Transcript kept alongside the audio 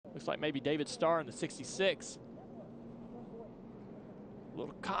Looks like maybe David Starr in the 66.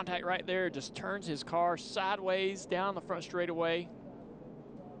 Little contact right there, just turns his car sideways down the front straightaway.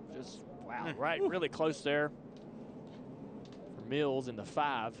 Just, wow, right, really close there for Mills in the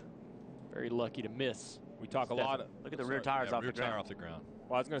 5. Very lucky to miss. We talk a lot. Look at the rear tires off the ground.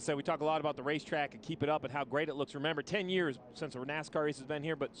 Well, I was going to say, we talk a lot about the racetrack and keep it up and how great it looks. Remember, 10 years since a NASCAR race has been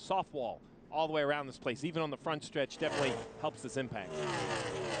here, but softball all the way around this place, even on the front stretch, definitely helps this impact.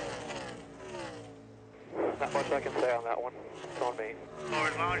 Not much I can say on that one. It's on me. As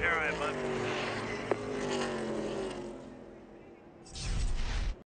long as you're all right, bud.